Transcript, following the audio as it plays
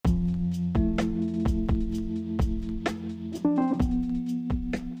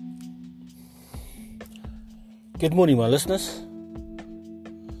Good morning, my listeners.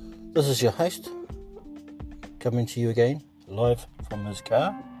 This is your host, coming to you again, live from his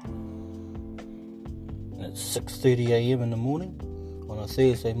car. And it's 6:30 a.m. in the morning, on a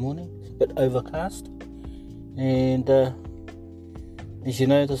Thursday morning. It's a bit overcast. And as you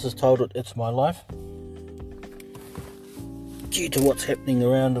know, this is titled, It's My Life. Due to what's happening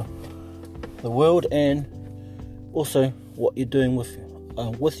around the world, and also what you're doing with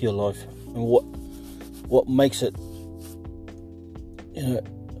your life, and what makes it,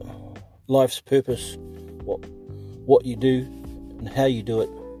 life's purpose. What you do and how you do it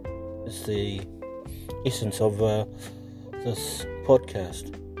is the essence of this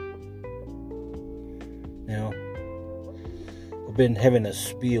podcast. Now, I've been having a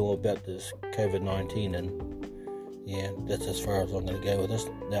spiel about this COVID-19, and that's as far as I'm going to go with this.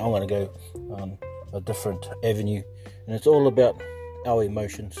 Now I'm going to go on a different avenue, and it's all about our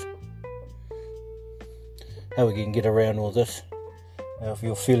emotions, how we can get around all this. If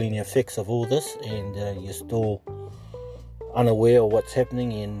you're feeling the effects of all this and you're still unaware of what's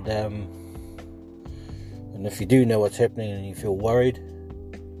happening, and if you do know what's happening and you feel worried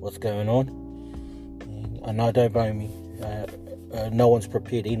what's going on, and I don't blame you, no one's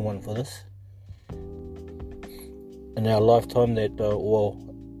prepared anyone for this in our lifetime, in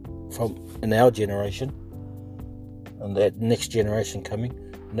our generation and that next generation coming.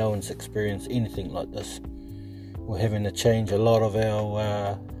 No one's experienced anything like this. We're having to change a lot of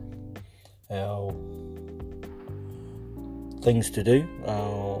our things to do,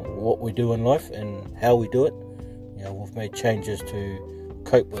 what we do in life and how we do it. We've made changes to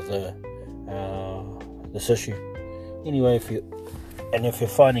cope with this issue. Anyway, if you're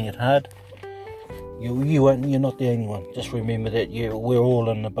finding it hard, you're not the only one. Just remember that we're all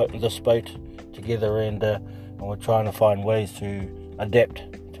in this boat together, and we're trying to find ways to adapt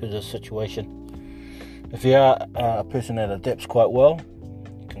to this situation. If you are a person that adapts quite well,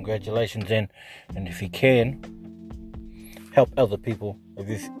 congratulations, and if you can, help other people.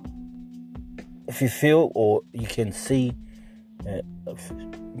 If you feel or you can see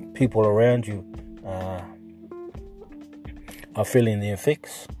people around you are feeling the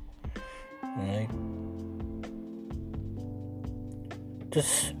effects,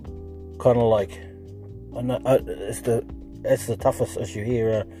 just kind of like, it's the toughest issue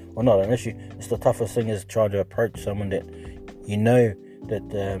here, or not an issue, it's the toughest thing is trying to approach someone that you know that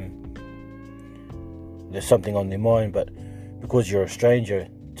there's something on their mind, but because you're a stranger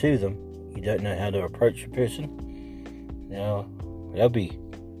to them, you don't know how to approach a person. Now, that'd be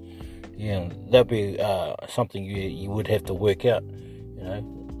something you would have to work out.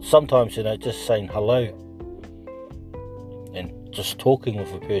 Sometimes just saying hello and just talking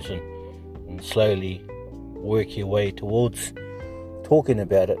with a person, and slowly work your way towards talking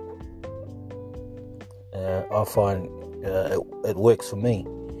about it. I find it works for me,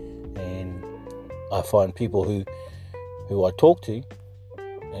 and I find people who I talk to,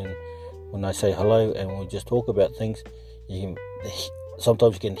 and when I say hello and we just talk about things,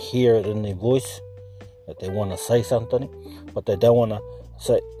 sometimes you can hear it in their voice that they want to say something, but they don't want to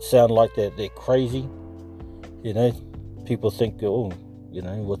sound like they're crazy. People think,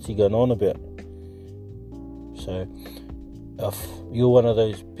 what's he going on about? So if you're one of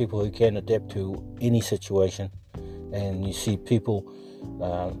those people who can adapt to any situation, and you see people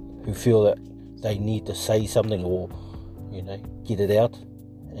who feel that they need to say something or get it out,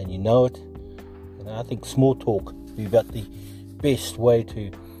 and you know it, I think small talk would be about the best way to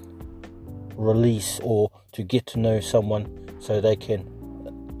release or to get to know someone, so they can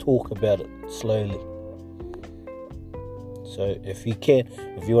talk about it slowly. So if you're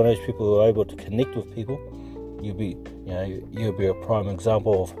one of those people who are able to connect with people, you'll be a prime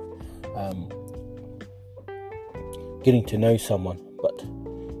example of getting to know someone, but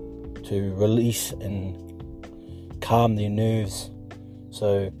to release and calm their nerves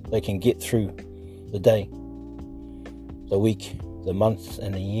so they can get through the day, the week, the month,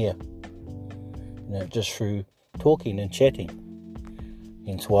 and the year. Just through talking and chatting.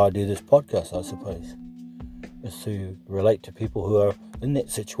 Hence why I do this podcast, I suppose, is to relate to people who are in that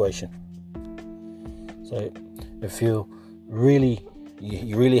situation. So if you really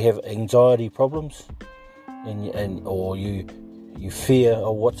have anxiety problems, or you fear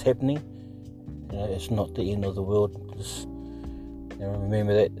of what's happening, it's not the end of the world. Just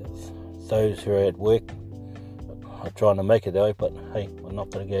remember that those who are at work are trying to make it that way, but hey, we're not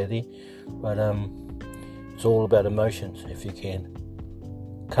going to go there. But it's all about emotions. If you can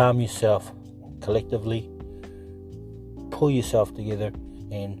calm yourself collectively, pull yourself together,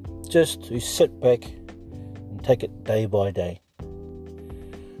 and just to sit back and take it day by day.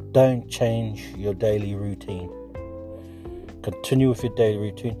 Don't change your daily routine. continue with your daily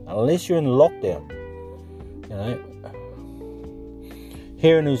routine, unless you're in lockdown.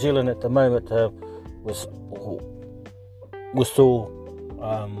 Here in New Zealand at the moment, we're still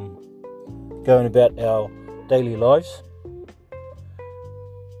going about our daily lives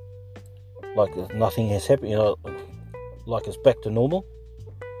like nothing has happened, like it's back to normal.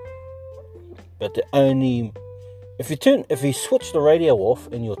 But if you switch the radio off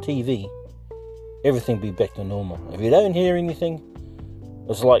in your TV, everything be back to normal. If you don't hear anything,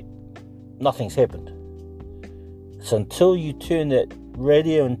 it's like nothing's happened. So until you turn that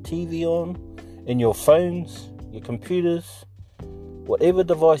radio and TV on in your phones, your computers, whatever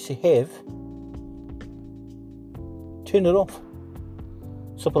device you have, turn it off.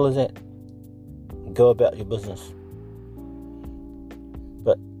 Simple as that. Go about your business.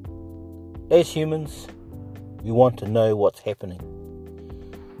 But as humans, we want to know what's happening.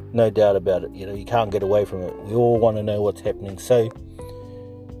 No doubt about it. You can't get away from it. We all want to know what's happening. So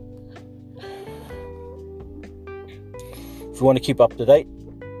if you want to keep up to date,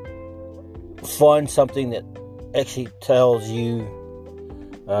 find something that actually tells you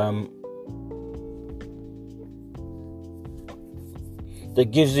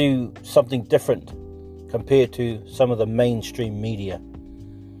that gives you something different compared to some of the mainstream media.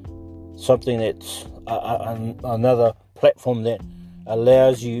 Something that's another platform that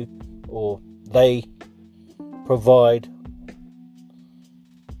allows you, or they provide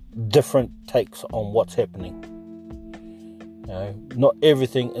different takes on what's happening. Not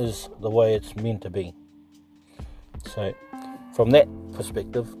everything is the way it's meant to be. So from that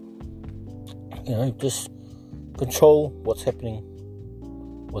perspective, just control what's happening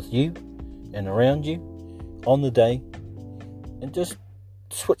with you and around you on the day, and just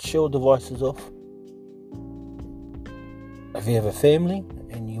switch your devices off. If you have a family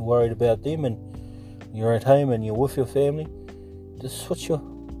and you're worried about them and you're at home and you're with your family, just switch your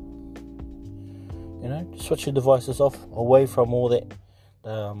devices off, away from all that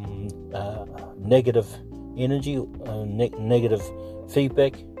negative energy, negative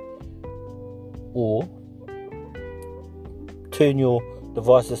feedback, or turn your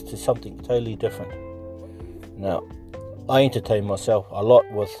devices to something totally different. Now, I entertain myself a lot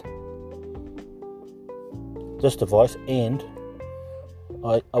with this device, and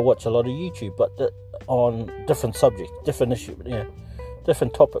I watch a lot of YouTube, but on different subjects, different issues,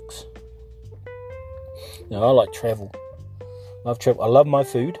 different topics. I like travel. I love my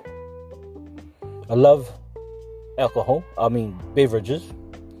food. I love alcohol. Beverages.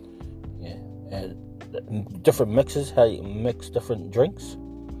 And different mixes, how you mix different drinks.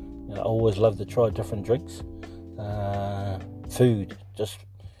 I always love to try different drinks. Food, just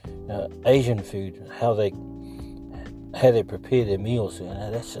Asian food, how they prepare their meals.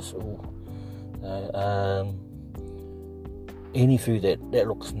 That's just all. Any food that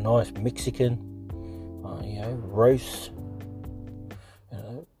looks nice, Mexican, roast,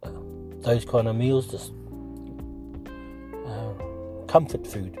 those kind of meals, just comfort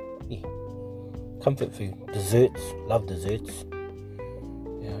food. Comfort food, desserts, love desserts.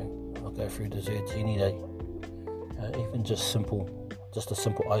 I'll go through desserts any day. Even just a simple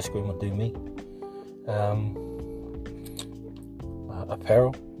ice cream will do me.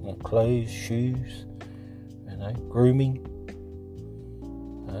 Apparel, clothes, shoes, grooming.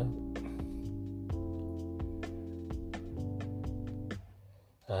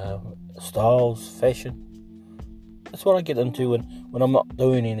 Styles, fashion. That's what I get into when I'm not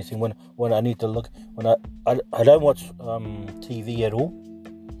doing anything. When I need to look. When I don't watch TV at all.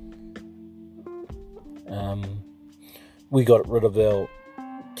 We got rid of our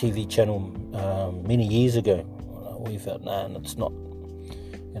TV channel many years ago. We felt, it's not.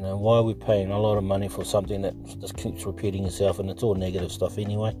 Why are we paying a lot of money for something that just keeps repeating itself, and it's all negative stuff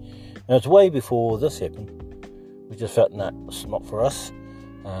anyway. And it's way before this happened. We just felt, it's not for us.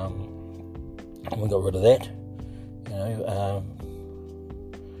 And we got rid of that.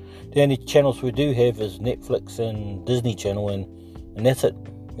 The only channels we do have is Netflix and Disney Channel, and that's it.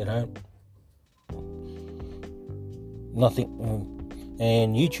 Nothing.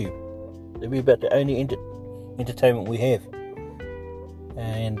 And YouTube. They'll be about the only entertainment we have.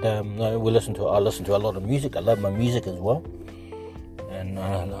 And I listen to a lot of music. I love my music as well. And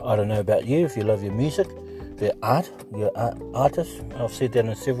I don't know about you, if you love your music, your artists. I've said that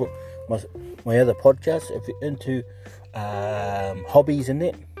in several my other podcasts. If you're into hobbies in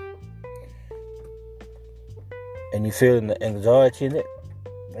that, and you're feeling the anxiety in it,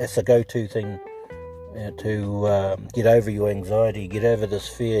 that's a go-to thing to get over your anxiety, get over this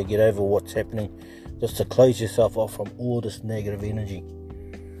fear, get over what's happening, just to close yourself off from all this negative energy.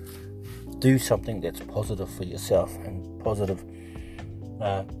 do something that's positive for yourself and positive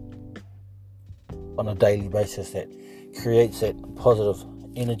on a daily basis, that creates that positive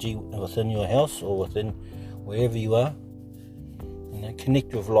energy within your house or within wherever you are.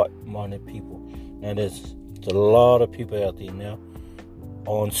 Connect with like-minded people. Now there's a lot of people out there now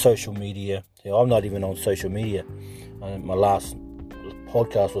on social media. I'm not even on social media. My last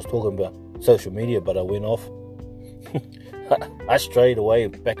podcast was talking about social media, but I went off. I strayed away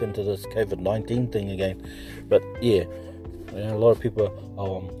back into this COVID-19 thing again. But yeah, a lot of people are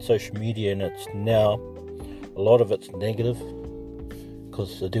on social media, and it's now a lot of it's negative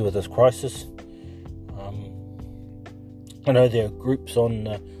because to do with this crisis. I know there are groups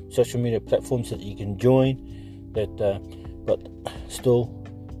on social media platforms that you can join, but still,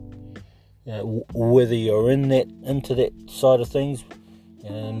 whether you're into that side of things,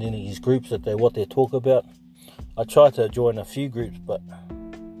 and then these groups what they talk about. I tried to join a few groups, but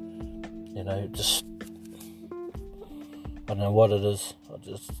just I don't know what it is. It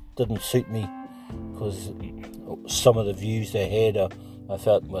just didn't suit me because some of the views they had, I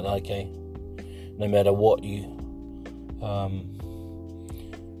felt, well, okay, no matter what you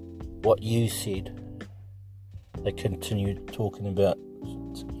said, they continued talking about.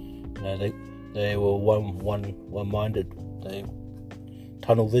 They were one-minded. They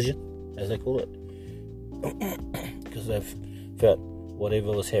tunnel vision, as they call it, because they've felt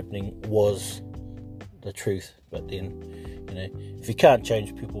whatever was happening was the truth. But then, if you can't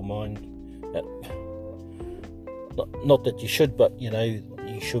change people's mind, not that you should, but you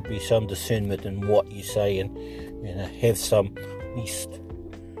should be some discernment in what you say, and have some least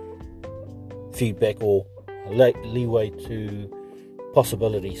feedback or leeway to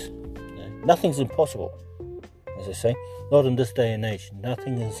possibilities. Nothing's impossible, as I say. Not in this day and age.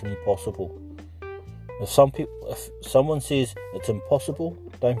 Nothing is impossible. If someone says it's impossible,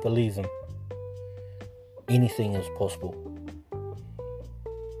 don't believe them. Anything is possible.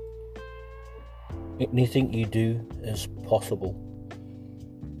 Anything you do is possible.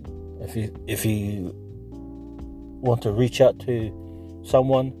 If you want to reach out to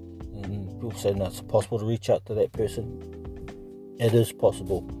someone, and people say no, it's possible to reach out to that person, it is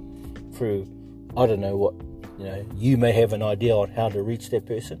possible through, I don't know what, you may have an idea on how to reach that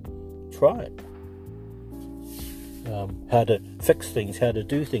person. Try it. How to fix things, how to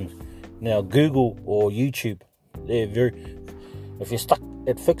do things. Now Google or YouTube, if you're stuck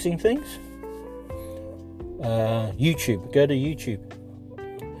at fixing things, go to YouTube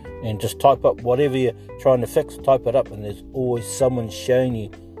and just type up whatever you're trying to fix, type it up, and there's always someone showing you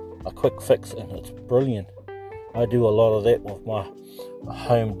a quick fix, and it's brilliant. I do a lot of that with my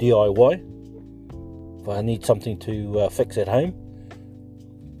home DIY. If I need something to fix at home,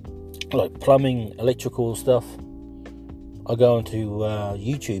 like plumbing, electrical stuff, I go into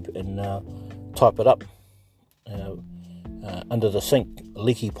YouTube and type it up under the sink,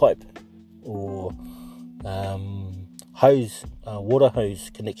 leaky pipe, or water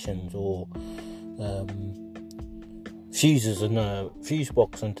hose connections, or fuses in a fuse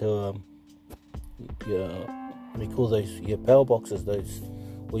box into your, what do you call those, your power boxes, those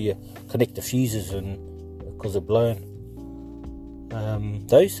where you connect the fuses and because they're blown.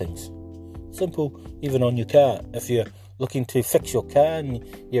 Those things. Simple, even on your car. If you're looking to fix your car and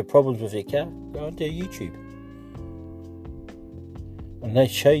you have problems with your car, go onto YouTube. And they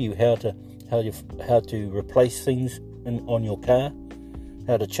show you how to replace things on your car,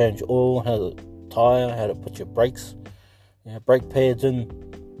 how to change oil, how to tyre, how to put your brakes, brake pads in,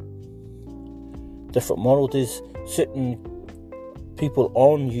 different models. There's certain people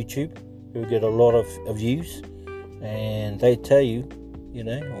on YouTube who get a lot of views, and they tell you,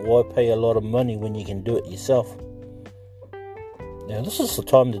 why pay a lot of money when you can do it yourself? Now this is the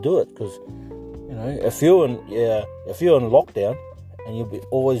time to do it, because if you're in lockdown and you'll be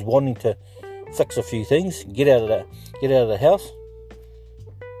always wanting to fix a few things, get out of the house,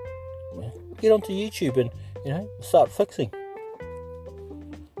 get onto YouTube and start fixing.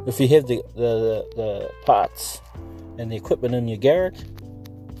 If you have the parts and the equipment in your garage,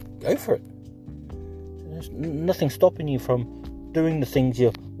 go for it. There's nothing stopping you from doing the things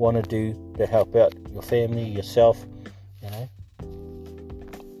you want to do to help out your family, yourself.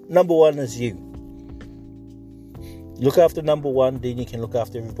 Number one is you. Look after number one, then you can look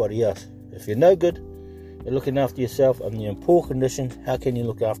after everybody else. If you're no good at looking after yourself and you're in poor condition, how can you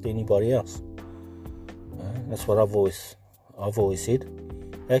look after anybody else? That's what I've always said.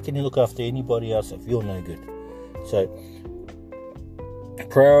 How can you look after anybody else if you're no good? So,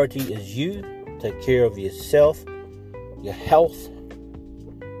 priority is you. Take care of yourself, your health,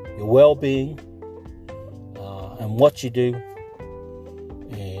 your well-being, and what you do,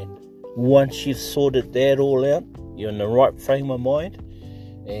 and once you've sorted that all out, you're in the right frame of mind,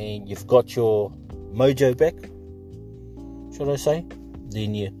 and you've got your mojo back, should I say,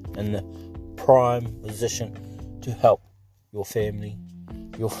 then you're in the prime position to help your family,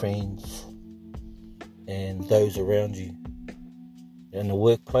 your friends, and those around you. In the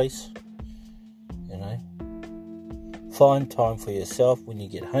workplace, find time for yourself when you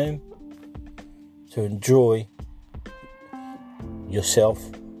get home to enjoy yourself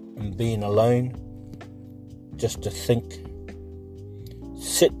and being alone, just to think.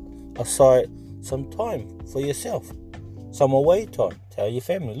 Set aside some time for yourself, some away time. Tell your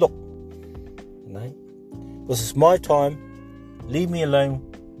family, look, this is my time, leave me alone,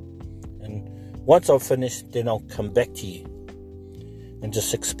 and once I've finished, then I'll come back to you and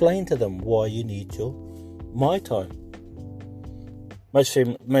just explain to them why you need my time. Most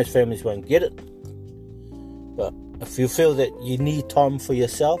families won't get it, but if you feel that you need time for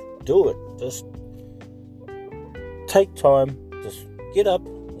yourself, do it. Just take time, just get up,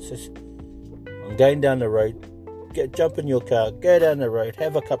 I'm going down the road, jump in your car, go down the road,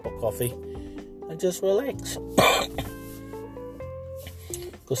 have a cup of coffee, and just relax.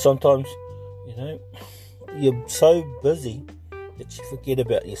 Because sometimes, you're so busy that you forget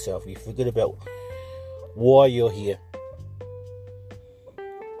about yourself. You forget about why you're here.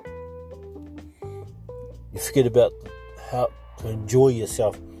 You forget about how to enjoy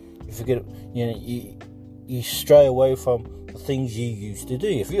yourself. You forget, you stray away from the things you used to do.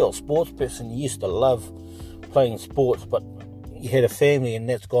 If you're a sports person, you used to love playing sports, but you had a family and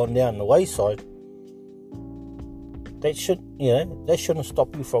that's gone down the wayside, that shouldn't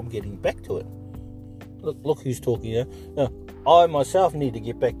stop you from getting back to it. Look who's talking. I myself need to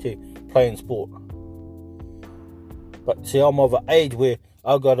get back to playing sport, but see, I'm of an age where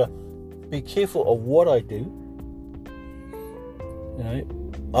I've got to be careful of what I do.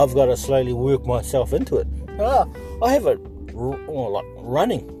 I've got to slowly work myself into it. I have like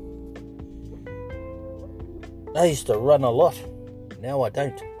running. I used to run a lot. Now I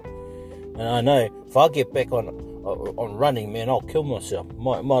don't. And I know if I get back on running, man, I'll kill myself.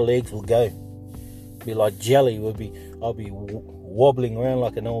 My legs will go. Be like jelly. I'll be wobbling around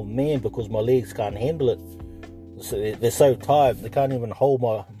like an old man because my legs can't handle it. So they're so tired, they can't even hold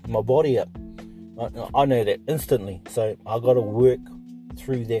my body up. I know that instantly. So I got to work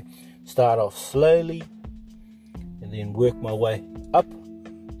through that. Start off slowly, and then work my way up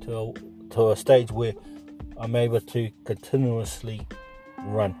to a stage where I'm able to continuously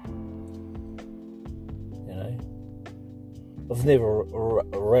run. I've never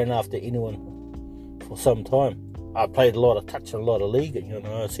ran after anyone for some time. I played a lot of touch and a lot of league.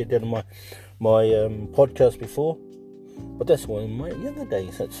 I said that in my podcast before. But that's one of my younger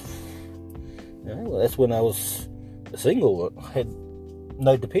days. That's when I was single. I had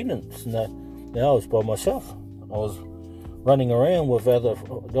no dependents. I was by myself. I was running around with other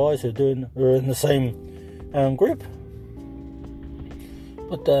guys who are in the same group.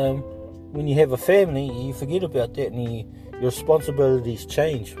 But when you have a family, you forget about that, and your responsibilities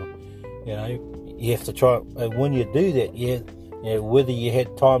change. You have to try, and when you do that, whether you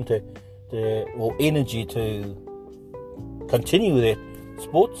had time or energy to continue with that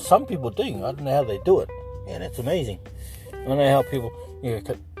sport. Some people do. I don't know how they do it. That's amazing. I don't know how people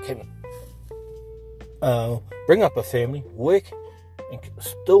can bring up a family, work, and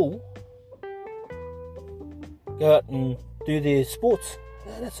still go out and do their sports.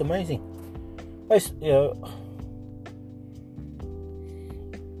 That's amazing.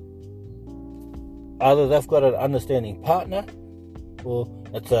 Either they've got an understanding partner, or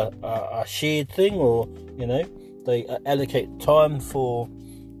it's a shared thing, or they allocate time for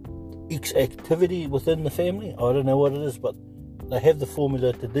each activity within the family. I don't know what it is, but they have the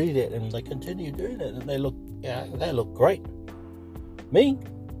formula to do that, and they continue doing it, and they look great. Me,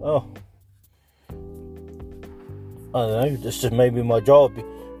 I don't know. This just maybe my job be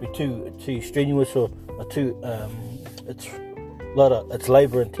too strenuous, or too it's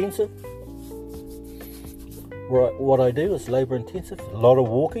labour intensive. Right, what I do is labour intensive. A lot of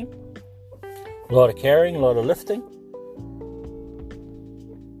walking, a lot of carrying, a lot of lifting,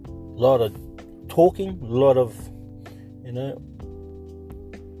 a lot of talking, a lot of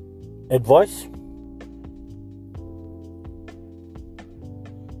advice.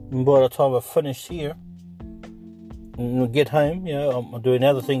 And by the time I finish here and get home, I'm doing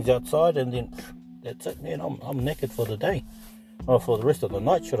other things outside, and then that's it, man. I'm knackered for the day, or for the rest of the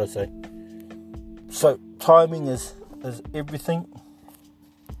night, should I say. So timing is everything,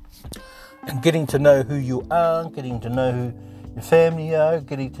 and getting to know who you are, getting to know who your family are,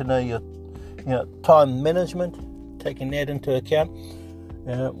 getting to know your time management, taking that into account,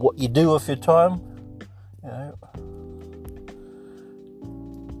 what you do with your time,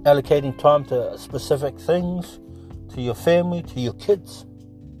 allocating time to specific things, to your family, to your kids.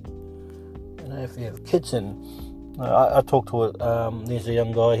 If you have kids, and I talked to there's a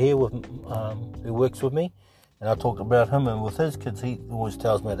young guy here who works with me, and I talked about him and with his kids. He always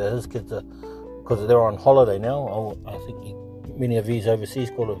tells me that his kids are, because they're on holiday now. I think many of you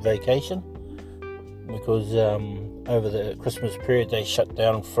overseas call it vacation, because over the Christmas period they shut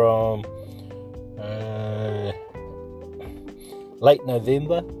down from late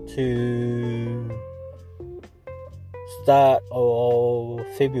November to start of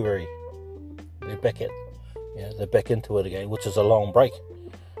February. They're back into it again, which is a long break.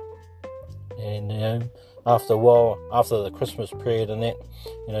 And after a while, after the Christmas period and that,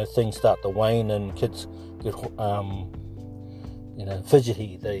 things start to wane and kids get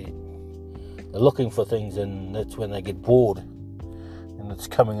fidgety. They're looking for things, and that's when they get bored. And it's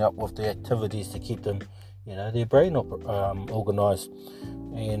coming up with the activities to keep them, their brain organised.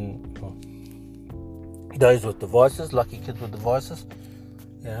 And those with devices, lucky kids with devices,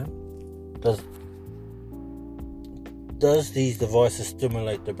 does these devices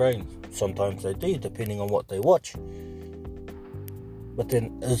stimulate the brain? Sometimes they do, depending on what they watch. But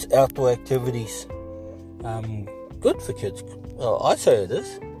then, is outdoor activities good for kids? Well, I say it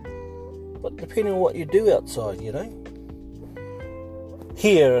is. But depending on what you do outside,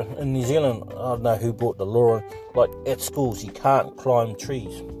 Here in New Zealand, I don't know who brought the law in, like at schools, you can't climb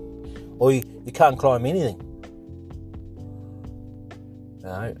trees. Or you can't climb anything.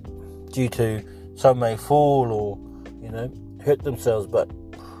 Due to some may fall or, hurt themselves, but,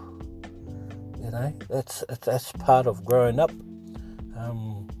 that's part of growing up.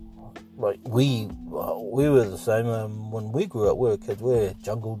 Like we were the same when we grew up. We were kids, we were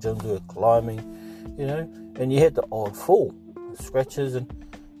jungle gyms, we were climbing, and you had the odd fall, scratches, and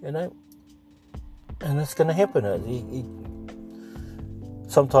it's going to happen.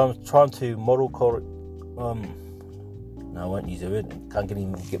 Sometimes trying to model no, I won't use the word, can't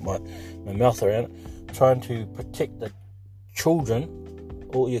even get my mouth around it. Trying to protect the children,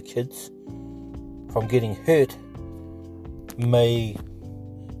 all your kids, from getting hurt may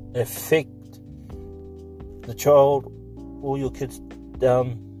affect the child or your kids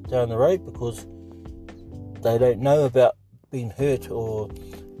down the road, because they don't know about being hurt or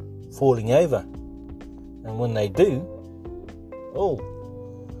falling over, and when they do,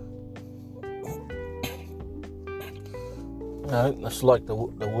 it's like the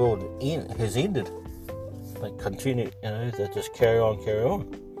world has ended. They continue, they just carry on.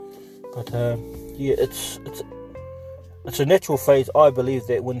 But it's a natural phase. I believe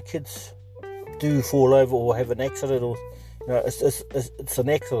that when kids do fall over or have an accident, or it's an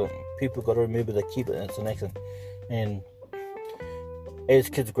accident. People got to remember to keep it. It's an accident, and as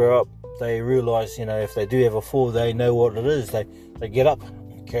kids grow up, they realise, if they do have a fall, they know what it is. They get up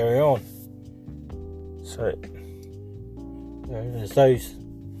and carry on. So there's those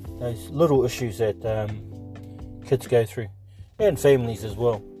little issues that kids go through, and families as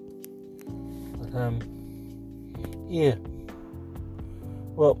well. But,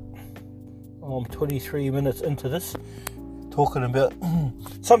 well, I'm 23 minutes into this, talking about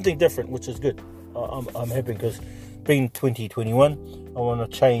something different, which is good. I'm happy, because being 2021, I want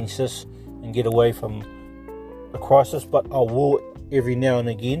to change this and get away from the crisis, but I will every now and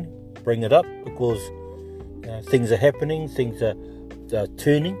again bring it up, because things are happening, things are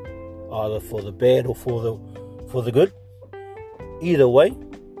turning, either for the bad or for the good. Either way,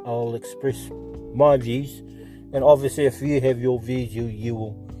 I'll express my views, and obviously if you have your views, you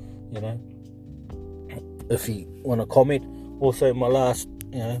will, if you want to comment. Also, my last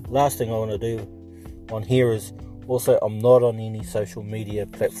thing I want to do on here is, also, I'm not on any social media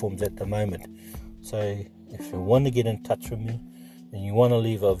platforms at the moment. So if you want to get in touch with me and you want to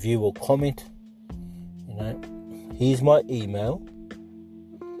leave a view or comment, here's my email.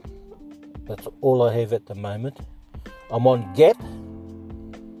 That's all I have at the moment. I'm on Gap.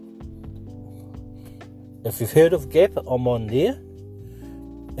 If you've heard of Gap, I'm on there.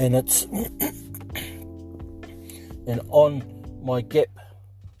 And it's and on my Gap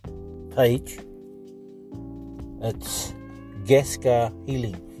page, it's Gaskar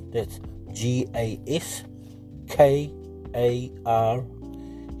Healing. That's GASKAR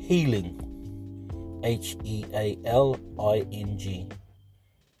Healing, HEALING.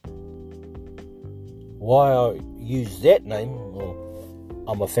 Why I use that name? Well,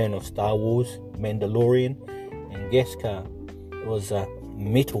 I'm a fan of Star Wars, Mandalorian, and Gaskar was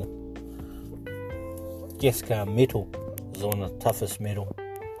metal. Gaskar metal is one of the toughest metal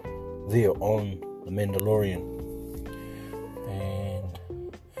there on the Mandalorian. And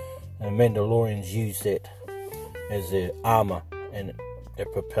And Mandalorians use that as their armor, and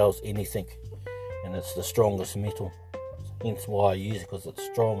it propels anything, and it's the strongest metal. Hence why I use it, because it's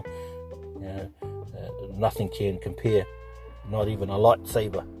strong. Nothing can compare. Not even a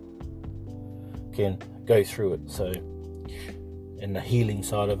lightsaber can go through it. So, in the healing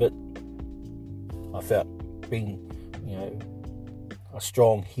side of it, I felt being, a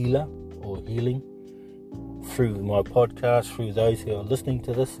strong healer or healing through my podcast, through those who are listening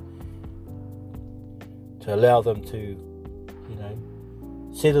to this, to allow them to,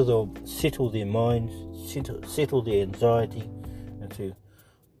 settle their minds, settle their anxiety, and to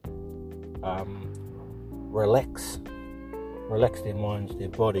relax their minds, their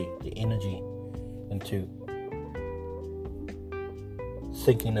body, their energy, into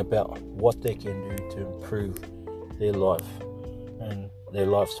thinking about what they can do to improve their life and their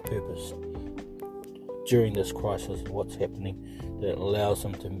life's purpose during this crisis, what's happening, that allows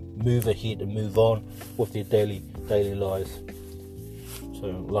them to move ahead and move on with their daily lives. So,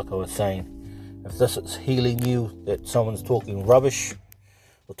 like I was saying, if this is healing you, that someone's talking rubbish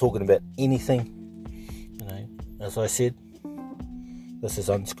or talking about anything, as I said, this is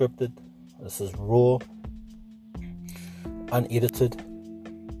unscripted, this is raw, unedited,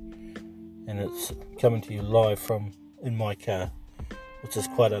 and it's coming to you live from in my car, which is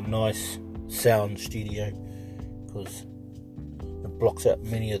quite a nice sound studio, because it blocks out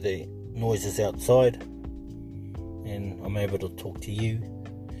many of the noises outside, and I'm able to talk to you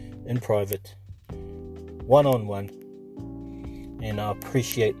in private, one-on-one. And I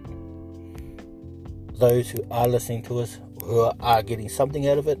appreciate those who are listening to us, who are getting something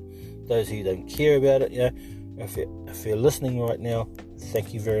out of it, those who don't care about it. If you're listening right now,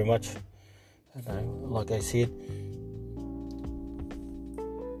 thank you very much. Like I said,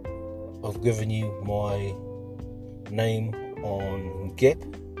 I've given you my name on Gap,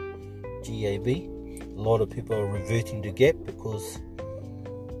 G-A-B. A lot of people are reverting to Gap because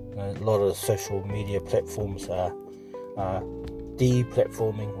a lot of social media platforms are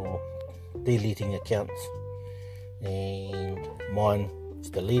deplatforming or deleting accounts, and mine is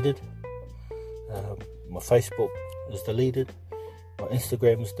deleted. My Facebook is deleted. My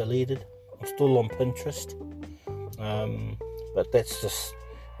Instagram is deleted. I'm still on Pinterest, but that's just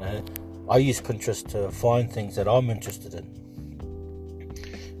I use Pinterest to find things that I'm interested in.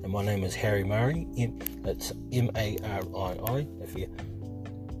 And my name is Harry Murray. That's Marii. If you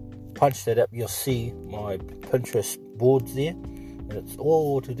punch that up, you'll see my Pinterest boards there, and it's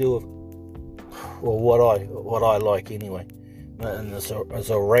all to do with what I like anyway. And there's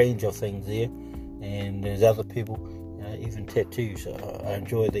a range of things there, and there's other people, even tattoos. I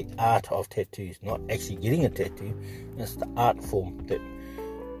enjoy the art of tattoos, not actually getting a tattoo. It's the art form that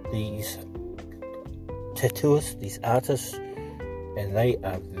these tattooists, these artists, and they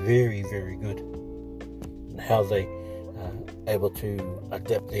are very, very good in how they able to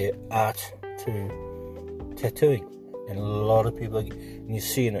adapt their art to tattooing. And a lot of people, and you're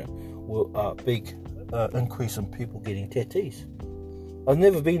seeing it, a big increase in people getting tattoos. I've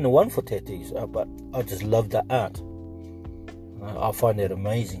never been the one for tattoos, but I just love the art. I find that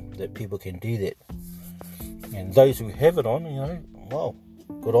amazing that people can do that. And those who have it on, wow,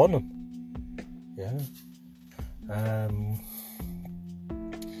 good on them.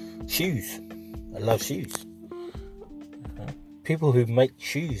 Shoes. I love shoes. People who make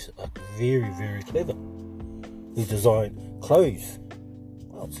shoes are very, very clever. Who design clothes.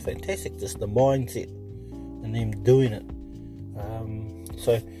 Well, it's fantastic. Just the mindset and them doing it.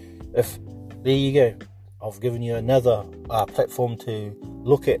 So, there you go. I've given you another platform to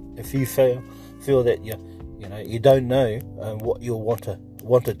look at. If you feel that you don't know what you want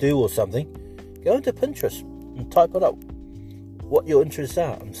to do or something, go into Pinterest and type it up, what your interests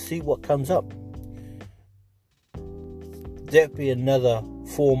are, and see what comes up. That'd be another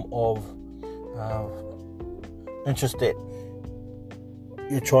form of interest, that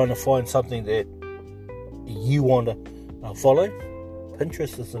you're trying to find something that you want to follow.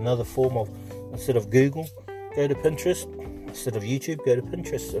 Pinterest is another form of, instead of Google, go to Pinterest. Instead of YouTube, go to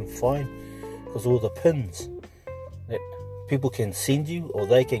Pinterest and find, because all the pins that people can send you, or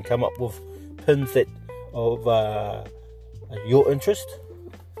they can come up with pins that of your interest,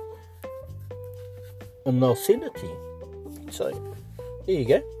 and they'll send it to you. So there you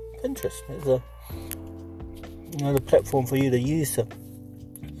go, Pinterest. There's another platform for you to use to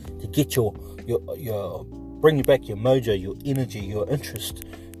get your bring you back your mojo, your energy, your interest,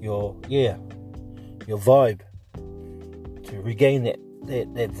 your vibe, to regain that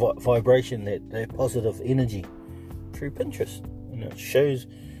vibration, that positive energy through Pinterest. And it shows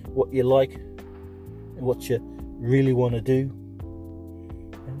what you like and what you really want to do.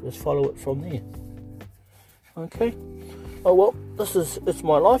 just follow it from there. Okay. Oh well, it's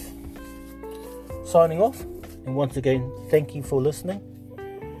my life. Signing off, and once again, thank you for listening.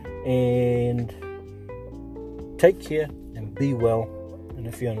 And take care and be well. And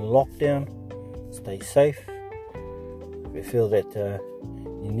if you're in lockdown, stay safe. If you feel that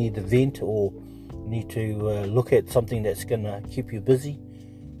you need to vent or need to look at something that's going to keep you busy,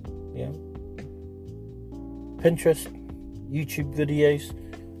 Pinterest, YouTube videos,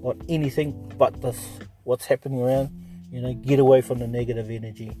 or anything but this, what's happening around, get away from the negative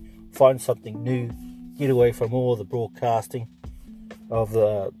energy, find something new, get away from all the broadcasting of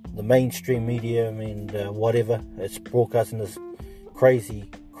the mainstream media and whatever. It's broadcasting this crazy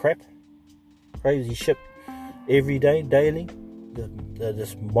crap, crazy shit every day, daily. They're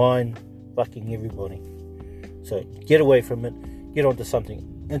just mind fucking everybody. So get away from it, get onto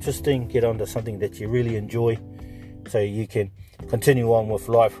something interesting, get onto something that you really enjoy, so you can continue on with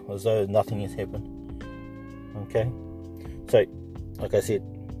life as though nothing has happened. Okay, so like I said,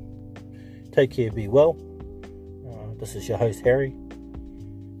 take care, be well. This is your host Harry,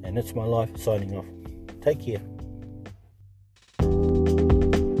 and it's my life, signing off. Take care.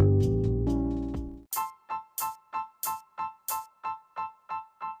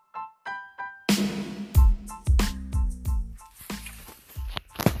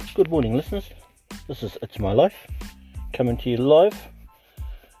 Good morning, listeners. This is It's My Life, coming to you live,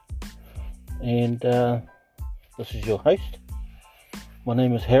 and this is your host. My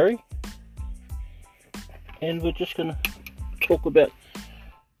name is Harry, and we're just going to talk about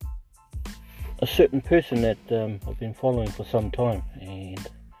a certain person that I've been following for some time, and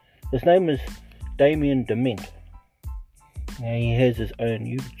his name is Damien Dement. Now, he has his own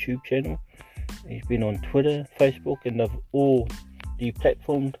YouTube channel. He's been on Twitter, Facebook, and they've all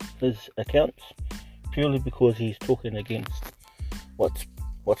deplatformed his accounts purely because he's talking against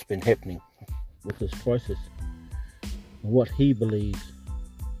what's been happening with this crisis and what he believes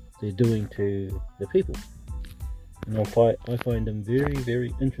they're doing to the people. And I find him very,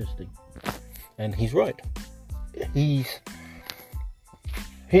 very interesting. And he's right. He's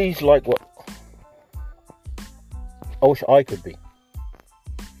like what I wish I could be.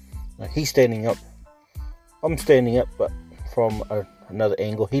 Now, he's standing up. I'm standing up, but from another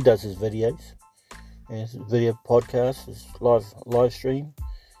angle. He does his videos, his video podcast, his live stream.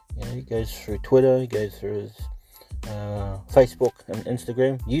 He goes through Twitter, he goes through his Facebook and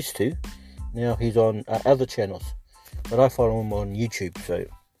Instagram. Used to. Now he's on other channels, but I follow him on YouTube. So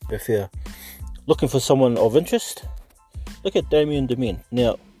if you're looking for someone of interest, look at Damien Dement.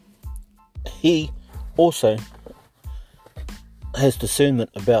 Now, he also has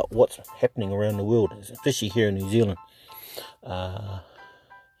discernment about what's happening around the world, especially here in New Zealand.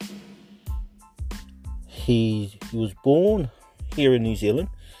 He was born here in New Zealand,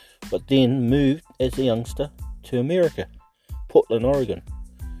 but then moved as a youngster to America, Portland, Oregon.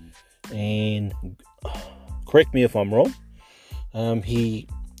 And correct me if I'm wrong, he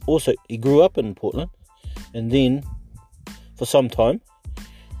grew up in Portland, and then for some time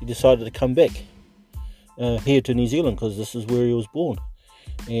he decided to come back here to New Zealand because this is where he was born.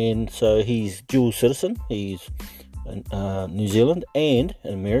 And so he's dual citizen. He's New Zealand and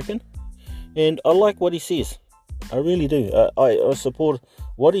an American, and I like what he says. I really do. I support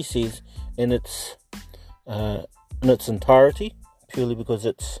what he says in its entirety, purely because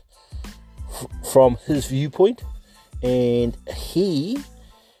it's from his viewpoint, and he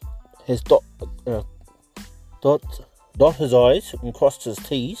has dot his I's and crossed his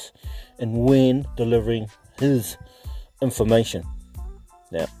T's, and when delivering his information.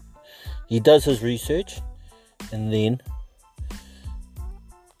 Now, he does his research and then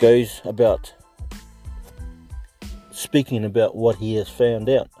goes about speaking about what he has found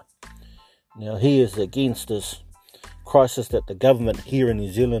out. Now, he is against this crisis that the government here in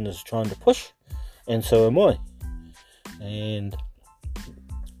New Zealand is trying to push, and so am I. And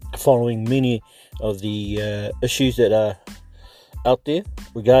following many of the issues that are out there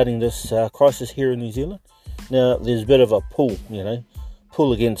regarding this crisis here in New Zealand. Now, there's a bit of a pull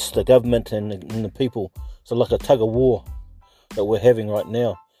against the government and the people. So like a tug of war that we're having right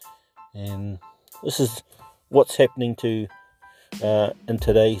now, and this is what's happening to in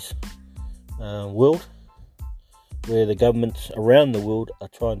today's world, where the governments around the world are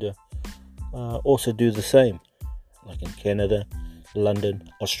trying to also do the same, like in Canada, London,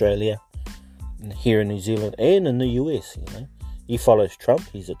 Australia, and here in New Zealand, and in the US. He follows Trump.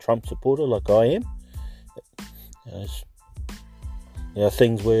 He's a Trump supporter like I am.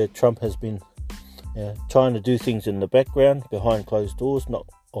 Things where Trump has been trying to do things in the background, behind closed doors,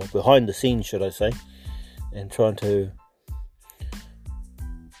 behind the scenes, should I say, and trying to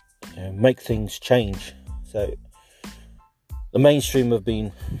make things change. So the mainstream have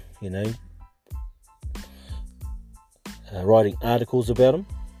been, writing articles about him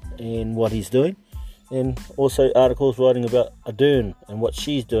and what he's doing, and also articles writing about Ardern and what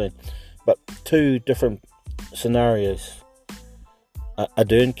she's doing, but two different scenarios.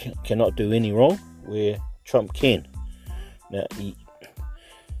 Ardern cannot do any wrong, where Trump can. Now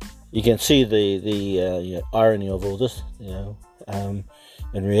you can see the irony of all this.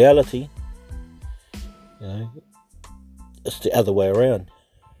 In reality, it's the other way around.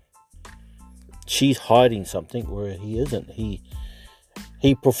 She's hiding something where he isn't. He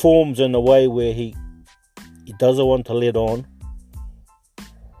performs in a way where he doesn't want to let on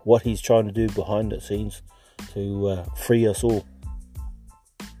what he's trying to do behind the scenes to free us all.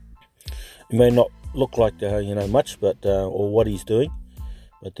 It may not look like much, but or what he's doing,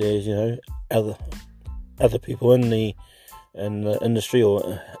 but there's other people in the industry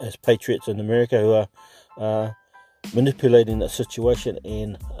or as patriots in America who are manipulating that situation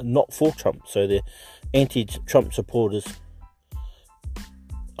and not for Trump. So they're anti-Trump supporters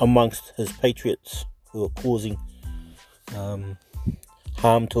amongst his patriots who are causing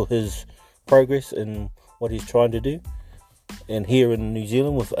harm to his progress and what he's trying to do. And here in New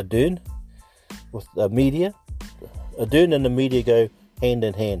Zealand with Ardern, with the media, Ardern and the media go hand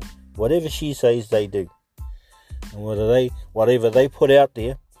in hand. Whatever she says, they do. And whatever they put out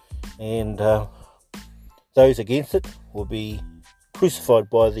there, and those against it will be crucified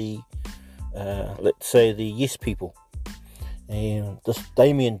by the, let's say, the yes people. And this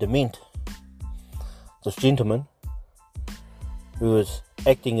Damien Dement, this gentleman, who is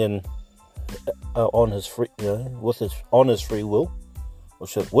acting on his free, with his free will,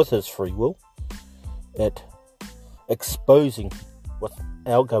 at exposing what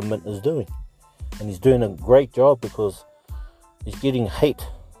our government is doing. And he's doing a great job because he's getting hate,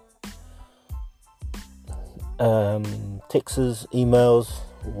 texts, emails,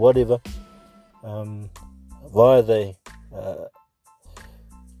 whatever, via the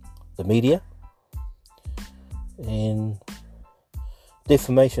media, and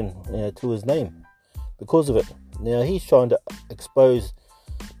defamation to his name because of it. Now he's trying to expose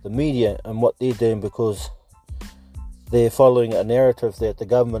the media and what they're doing because they're following a narrative that the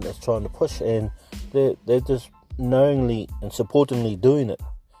government is trying to push, and they're just knowingly and supportingly doing it.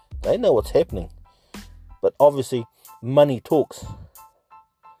 They know what's happening, but obviously money talks,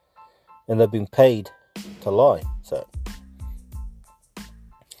 and they've been paid to lie. So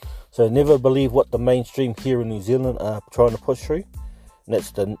never believe what the mainstream here in New Zealand are trying to push through. And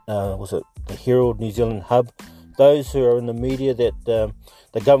that's the Herald New Zealand Hub. Those who are in the media that the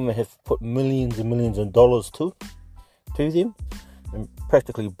government have put millions and millions of dollars to them, and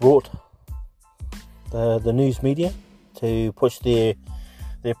practically brought the news media to push their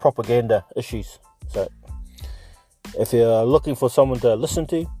propaganda issues. So if you're looking for someone to listen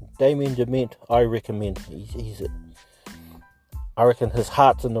to, Damien Dement, I recommend. I reckon his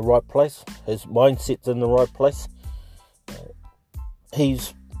heart's in the right place, his mindset's in the right place.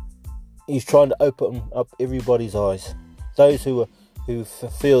 He's trying to open up everybody's eyes. Those who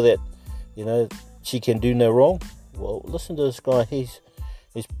feel that she can do no wrong. Well, listen to this guy. He's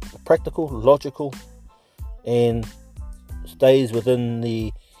practical, logical, and stays within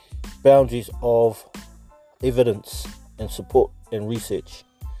the boundaries of evidence and support and research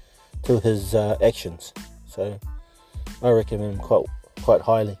to his actions. So I recommend him quite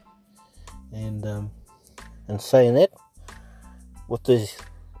highly. And saying that,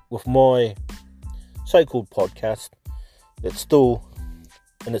 with my so-called podcast that's still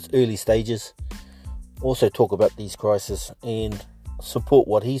in its early stages, also talk about these crises and support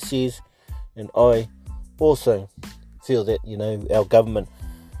what he says. And I also feel that our government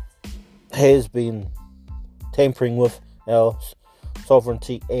has been tampering with our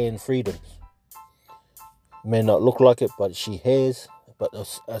sovereignty and freedoms. May not look like it, but she has. But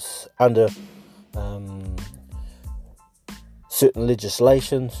it's under certain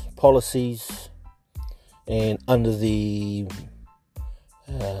legislations, policies, and under the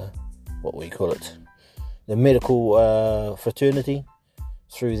the medical fraternity,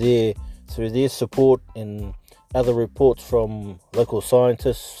 through their support and other reports from local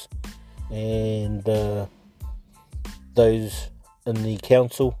scientists and those in the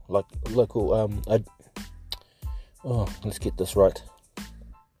council, like local let's get this right.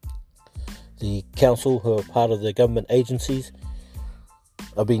 The council, who are part of the government agencies,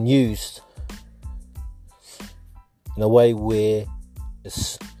 are being used in a way where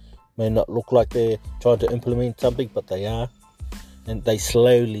it may not look like they're trying to implement something, but they are, and they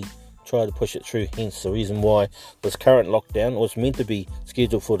slowly try to push it through. Hence the reason why this current lockdown was meant to be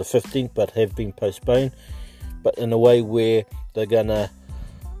scheduled for the 15th, but have been postponed. But in a way where they're gonna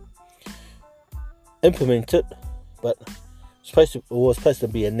implement it, but it was supposed to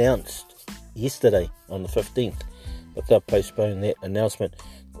be announced yesterday on the 15th, but they'll postpone that announcement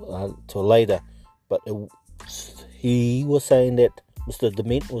till later. But he was saying that, Mr.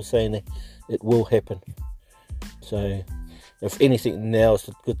 Dement was saying that it will happen. So if anything, now is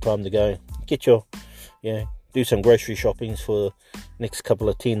a good time to go get your, do some grocery shoppings for the next couple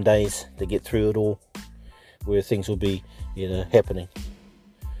of 10 days to get through it all, where things will be, happening.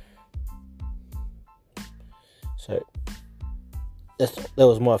 So that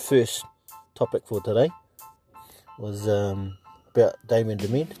was my first topic for today. Was about Damien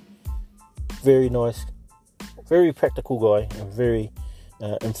Dement. Very nice, very practical guy, and very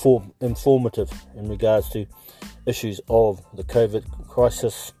informative in regards to issues of the COVID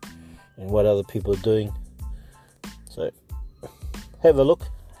crisis and what other people are doing. So have a look,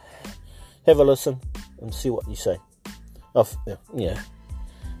 have a listen, and see what you say.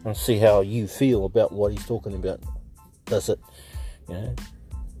 And see how you feel about what he's talking about. Is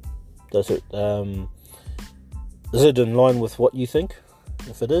it in line with what you think?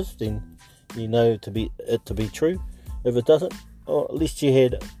 If it is, then you know to be true. If it doesn't, or at least you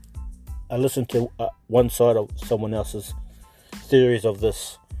had listen to one side of someone else's theories of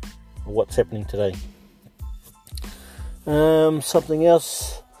this, what's happening today. Something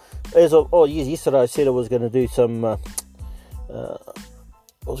else. Yesterday I said I was going to do some. I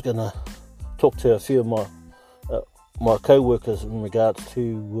was going to talk to a few of my co-workers in regards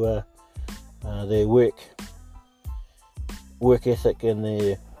to their work ethic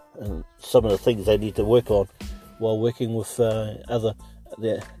and some of the things they need to work on while working with the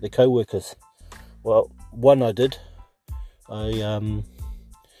co-workers. Well, one I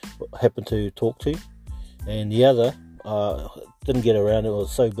happened to talk to, and the other didn't get around. It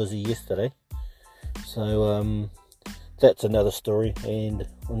was so busy yesterday. So that's another story, and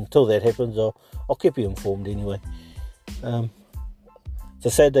until that happens, I'll keep you informed anyway. It's a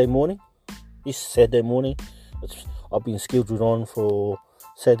Saturday morning. Yes, Saturday morning. I've been scheduled on for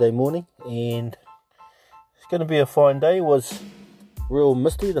Saturday morning, and it's going to be a fine day. It was real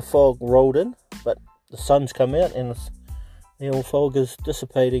misty. The fog rolled in, but the sun's come out, and the old fog is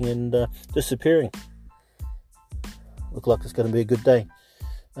dissipating and disappearing. Look like it's going to be a good day.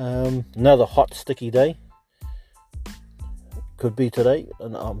 Another hot, sticky day. Could be today,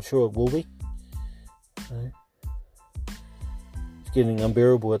 and I'm sure it will be. It's getting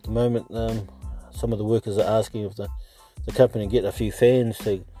unbearable at the moment. Some of the workers are asking if the company get a few fans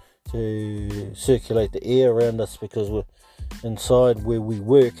to circulate the air around us, because we're inside where we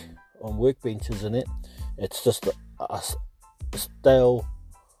work on workbenches and it's just a stale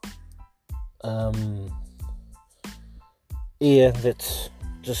air that's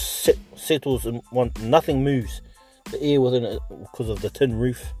just settles in one. Nothing moves. The air within it, because of the tin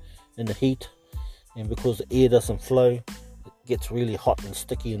roof and the heat, and because the air doesn't flow, it gets really hot and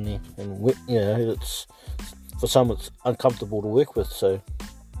sticky in there and wet. It's for some it's uncomfortable to work with. So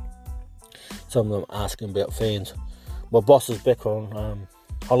some of them are asking about fans. My boss is back on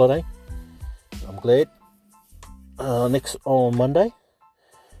holiday. I'm glad. Next on Monday.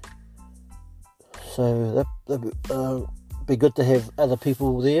 So that'd be good to have other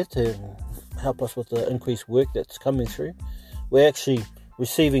people there to help us with the increased work that's coming through. We're actually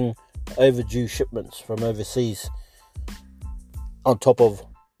receiving overdue shipments from overseas on top of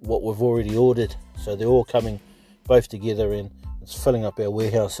what we've already ordered. So they're all coming both together, and it's filling up our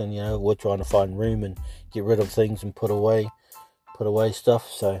warehouse, and we're trying to find room and get rid of things and put away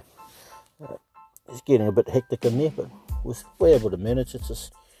stuff. So it's getting a bit hectic in there, but we're able to manage. It's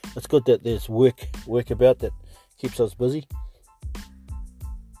good that there's work about that keeps us busy.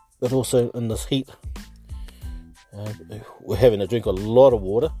 But also in this heat, we're having to drink a lot of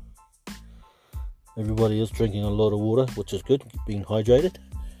water. Everybody is drinking a lot of water, which is good, being hydrated.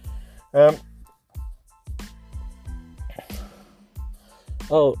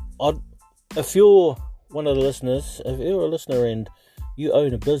 If you're one of the listeners, if you're a listener and you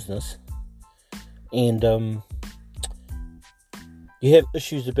own a business and you have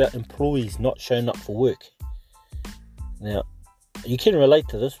issues about employees not showing up for work. Now, you can relate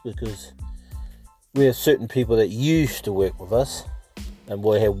to this because we have certain people that used to work with us, and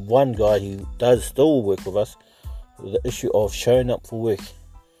we have one guy who does still work with us with the issue of showing up for work,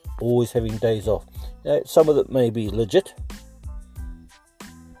 always having days off. Some of it may be legit,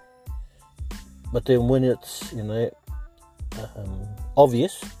 but then when it's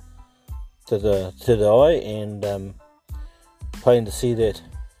obvious to the eye and plain to see that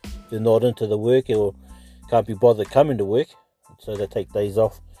they're not into the work or can't be bothered coming to work, so they take days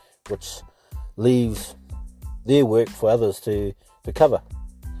off, which leaves their work for others to cover,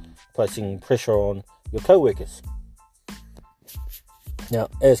 placing pressure on your co-workers. Now,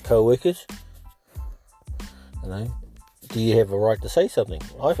 as co-workers, do you have a right to say something?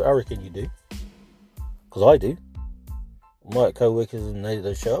 I reckon you do, because I do. My co-workers, and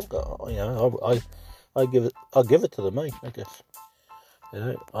they show up, I'll give it to them, mate. I guess,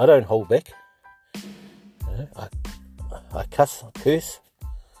 I don't hold back. I curse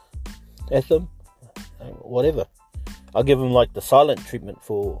at them, whatever. I give them like the silent treatment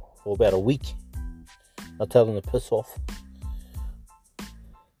for about a week. I tell them to piss off,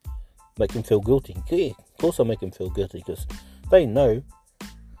 make them feel guilty. Yeah, of course I make them feel guilty, because they know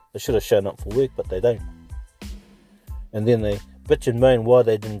they should have shown up for work, but they don't. And then they bitch and moan why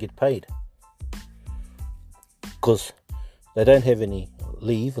they didn't get paid, because they don't have any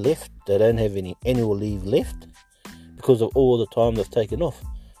leave left. They don't have any annual leave left because of all the time they've taken off,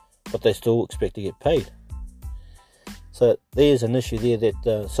 but they still expect to get paid. So there's an issue there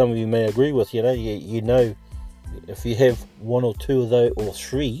that some of you may agree with. You know, if you have one or two of those, or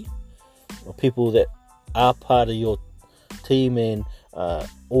three, or people that are part of your team and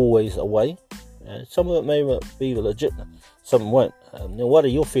always away, some of it may be legit, some won't. Now, what are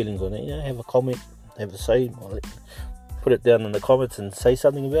your feelings on it? Have a comment, have a say, put it down in the comments and say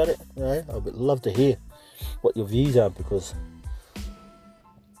something about it. I would love to hear what your views are, because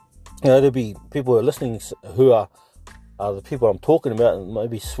there'll be people who are listening who are the people I'm talking about, and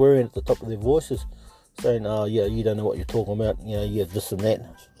maybe swearing at the top of their voices, saying, "Oh yeah, you don't know what you're talking about. Yeah, this and that."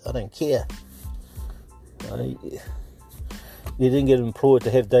 I don't care. You didn't get employed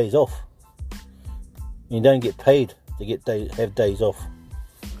to have days off. You don't get paid to have days off.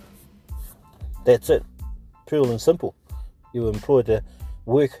 That's it. Pure and simple. You were employed to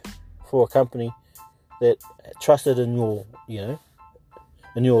work for a company that trusted in your, in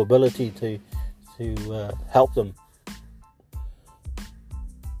your ability to help them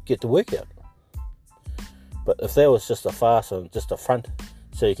get the work out. But if that was just a farce or just a front,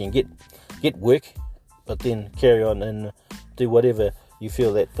 so you can get work, but then carry on and do whatever you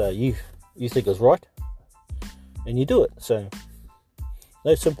feel that you think is right, and you do it. So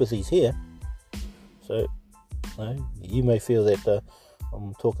no sympathies here. So you may feel that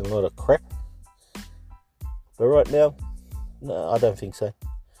I'm talking a lot of crap, but right now, no, I don't think so.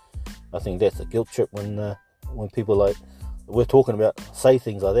 I think that's a guilt trip when people like we're talking about say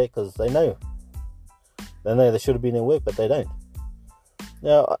things like that, because they know they should have been at work, but they don't.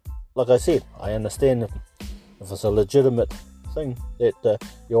 Now, like I said, I understand if it's a legitimate thing that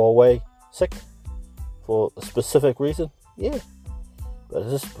you're away sick for a specific reason, yeah. But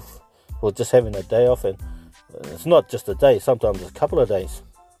it's just having a day off, and it's not just a day. Sometimes it's a couple of days.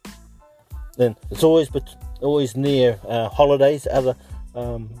 Then it's always near holidays, other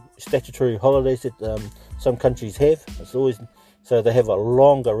statutory holidays that some countries have. It's always so they have a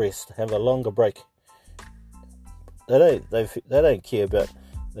longer rest, have a longer break. They don't care about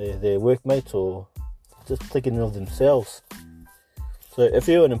their workmates, or just thinking of themselves. So if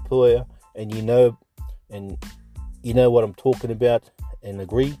you're an employer and you know what I'm talking about and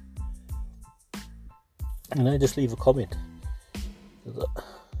agree, just leave a comment.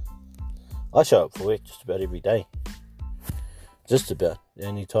 I show up for work just about every day. Just about. The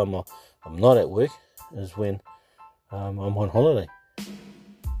only time I'm not at work is when I'm on holiday.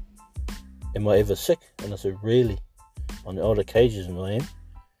 Am I ever sick? And I said, really? On the odd occasions I am.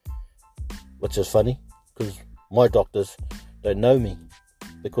 Which is funny, because my doctors don't know me,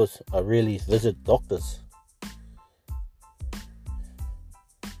 because I rarely visit doctors.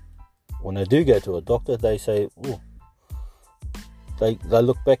 When I do go to a doctor, they say, oh, they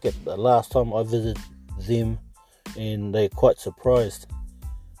look back at the last time I visited them, and they're quite surprised.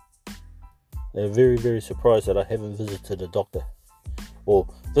 They're very, very surprised that I haven't visited a doctor or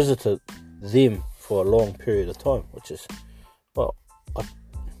visited them for a long period of time, which is, well, I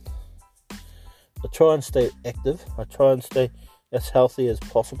try and stay active. I try and stay as healthy as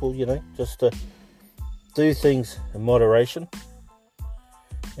possible, just to do things in moderation,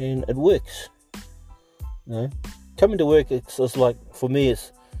 and it works. Coming to work, it's like, for me,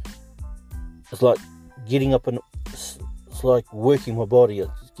 it's like getting up, and it's like working my body.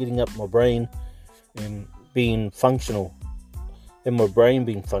 It's getting up my brain and being functional, and my brain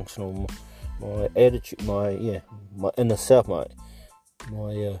being functional, my attitude, my inner self, my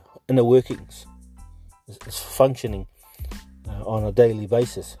inner workings is functioning on a daily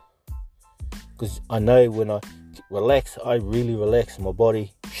basis. Because I know when I relax, I really relax. My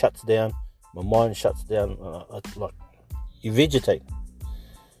body shuts down, my mind shuts down. You vegetate.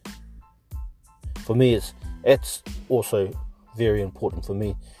 for me, it's also very important for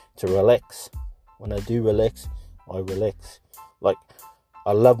me to relax. When I do relax, I relax. Like,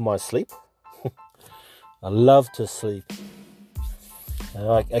 I love my sleep. I love to sleep.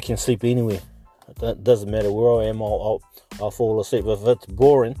 I can sleep anywhere. It doesn't matter where I am. I'll fall asleep. If it's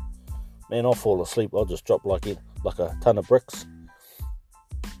boring, man, I'll fall asleep. I'll just drop like a ton of bricks.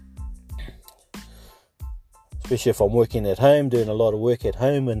 Especially if I'm working at home, doing a lot of work at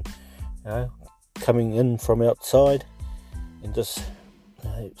home, and coming in from outside and just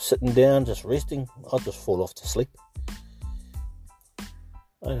sitting down, just resting, I'll just fall off to sleep.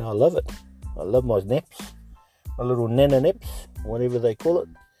 And I love it. I love my naps, my little nana naps, whatever they call it,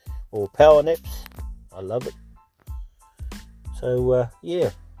 or power naps. I love it. So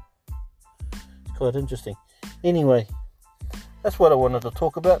it's quite interesting. Anyway, that's what I wanted to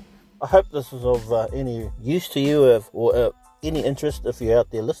talk about. I hope this is of any use to you, or any interest if you're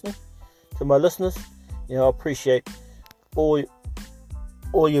out there listening. To my listeners, I appreciate all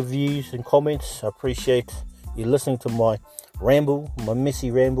your views and comments. I appreciate you listening to my ramble, my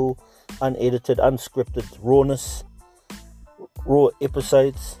messy ramble, unedited, unscripted rawness, raw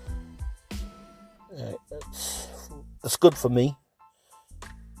episodes. It's good for me,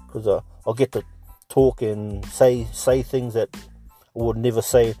 because I'll get to talk and say things that I would never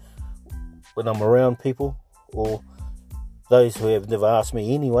say when I'm around people, or those who have never asked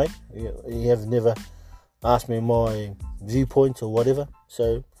me anyway. You have never asked me my viewpoint or whatever.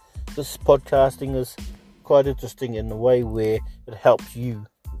 So this podcasting is quite interesting in the way where it helps you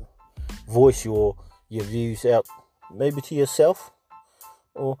voice your views out, maybe to yourself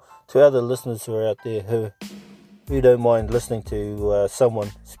or to other listeners who are out there who don't mind listening to someone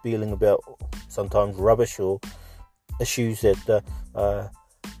spieling about sometimes rubbish or issues that are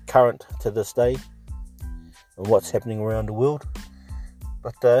current to this day and what's happening around the world.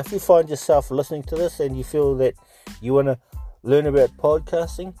 But if you find yourself listening to this and you feel that you want to learn about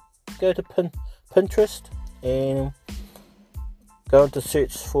podcasting, go to Pinterest and go into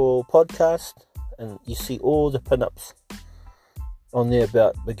search for podcast, and you see all the pin-ups on there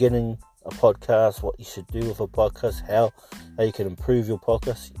about beginning a podcast, what you should do with a podcast, how you can improve your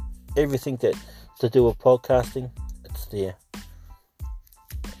podcast. Everything that to do with podcasting, it's there.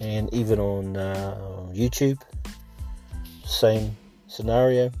 And even on YouTube, same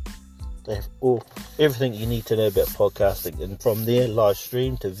scenario. They have everything you need to know about podcasting, and from there, live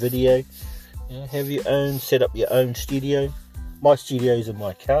stream to video. Set up your own studio. My studio is in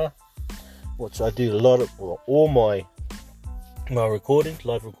my car, which I do all my live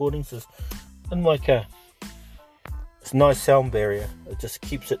recordings is in my car. It's a nice sound barrier. It just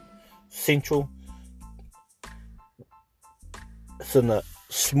keeps it central. It's in a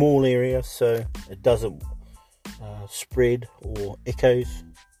small area, so it doesn't spread or echoes.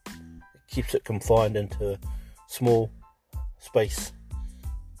 It keeps it confined into a small space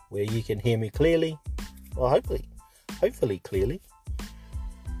where you can hear me clearly, or hopefully clearly.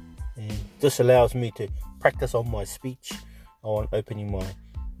 And this allows me to practice on my speech, on opening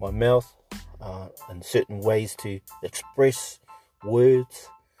my mouth in certain ways to express words,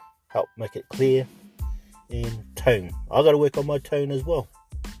 help make it clear, and tone. I got to work on my tone as well.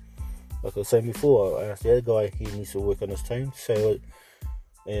 Like I was saying before, I asked the other guy, he needs to work on his tone. So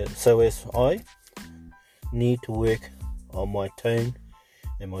as I need to work on my tone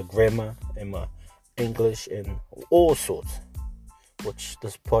and my grammar and my English and all sorts, which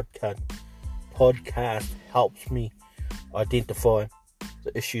this podcast helps me identify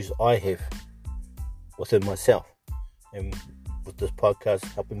the issues I have within myself, and with this podcast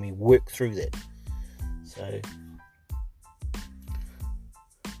helping me work through that. So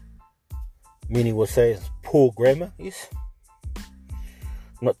many will say it's poor grammar. Yes,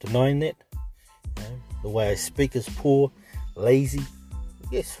 I'm not denying that. The way I speak is poor, lazy.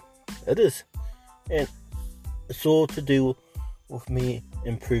 Yes, it is, and it's all to do with me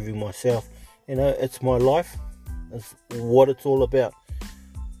improving myself. It's my life. It's what it's all about.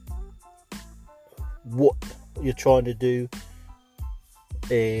 What you're trying to do,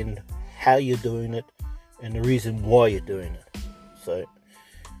 and how you're doing it, and the reason why you're doing it. So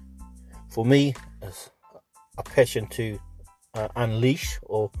for me, it's a passion to unleash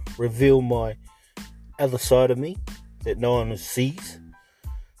or reveal my other side of me that no one sees.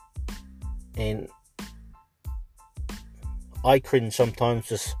 And I cringe sometimes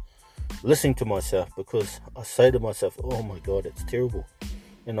just listening to myself, because I say to myself, oh my God, it's terrible.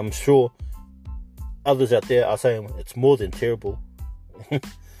 And I'm sure others out there are saying it's more than terrible.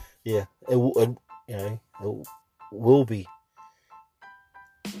 Yeah, it will be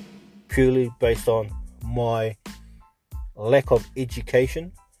purely based on my lack of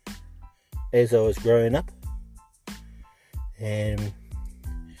education as I was growing up, and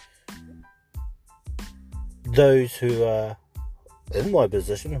those who are in my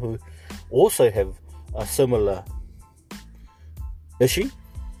position who also have a similar issue,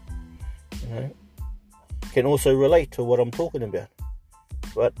 can also relate to what I'm talking about.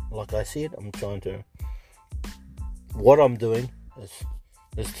 But like I said, what I'm doing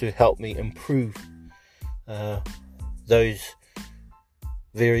is to help me improve those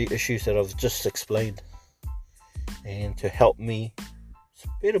very issues that I've just explained, and to help me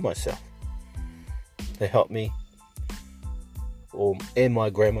better myself, to help me and my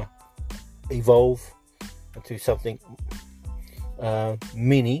grammar evolve into something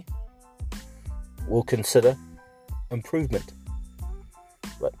many will consider improvement.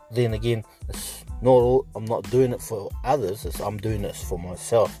 But then again, it's not all. I'm not doing it for others. I'm doing this for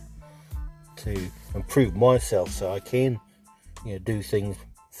myself, to improve myself, so I can, do things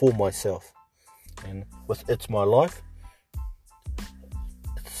for myself. And with It's My Life,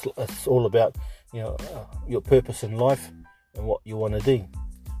 it's all about your purpose in life and what you want to do.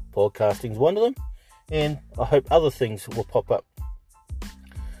 Podcasting is one of them, and I hope other things will pop up.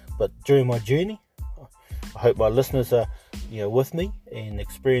 But during my journey, I hope my listeners are with me and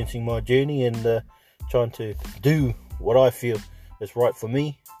experiencing my journey, and trying to do what I feel is right for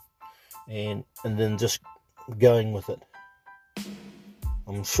me, and then just going with it.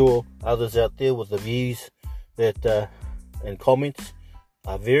 I'm sure others out there with the views that and comments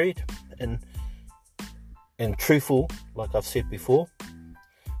are varied and truthful. Like I've said before,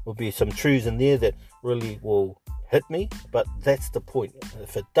 there'll be some truths in there that really will hit me, but that's the point.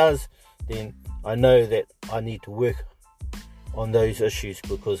 If it does, then I know that I need to work on those issues,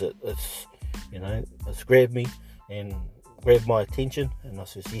 because it's grabbed me and grabbed my attention, and I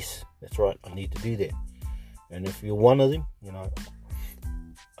says, yes, that's right, I need to do that. And if you're one of them,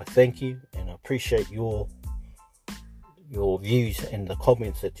 I thank you and I appreciate your views and the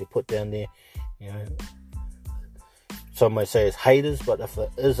comments that you put down there. Some may say it's haters, but if it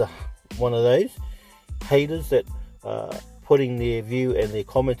is one of those haters that putting their view and their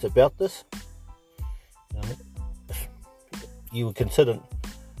comments about this, you would consider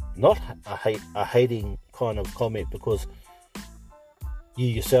not a hating kind of comment, because you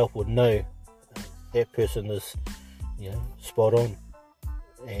yourself would know that person is spot on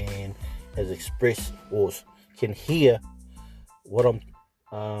and has expressed or can hear what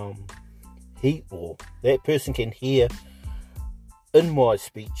that person can hear in my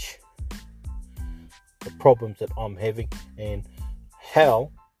speech the problems that I'm having and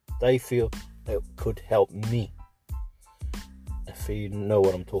how they feel it could help me. If you know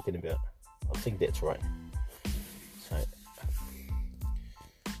what I'm talking about, I think that's right.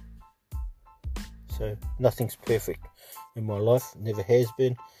 So nothing's perfect in my life, never has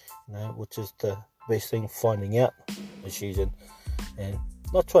been, which is the best thing, finding out issues and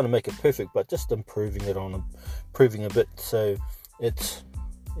not trying to make it perfect, but just improving a bit, so it's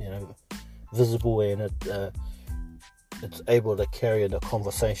visible and it's able to carry in a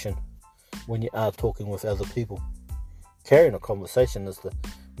conversation when you are talking with other people. Carrying a conversation is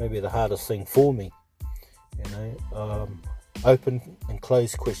maybe the hardest thing for me. Open and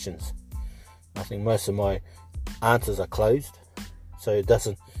closed questions. I think most of my answers are closed, so it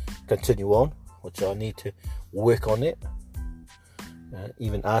doesn't continue on, which I need to work on it.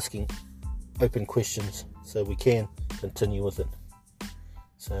 Even asking open questions so we can continue with it.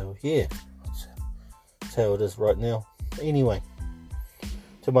 So yeah, that's how it is right now. Anyway,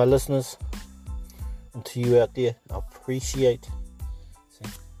 to my listeners and to you out there, I appreciate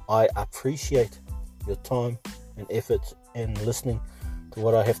your time and effort and listening to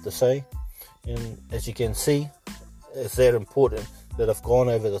what I have to say. And as you can see, it's that important that I've gone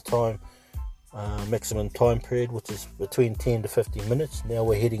over the time maximum time period, which is between 10 to 15 minutes. Now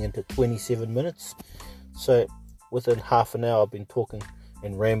we're heading into 27 minutes. So within half an hour I've been talking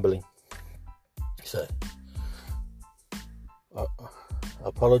and rambling. So I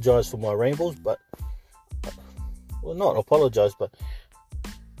apologise for my rambles, but not apologise, but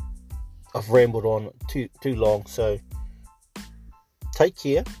I've rambled on too long. So take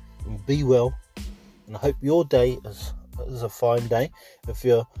care and be well, and I hope your day is a fine day. If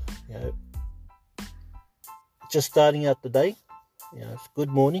you're just starting out the day, it's good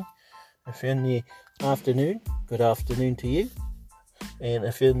morning. If you're in the afternoon, good afternoon to you. And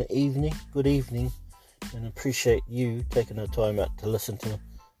if you're in the evening, good evening. And appreciate you taking the time out to listen to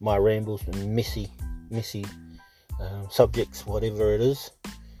my rambles and messy subjects, whatever it is.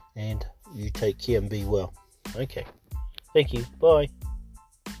 And you take care and be well. Okay. Thank you. Bye.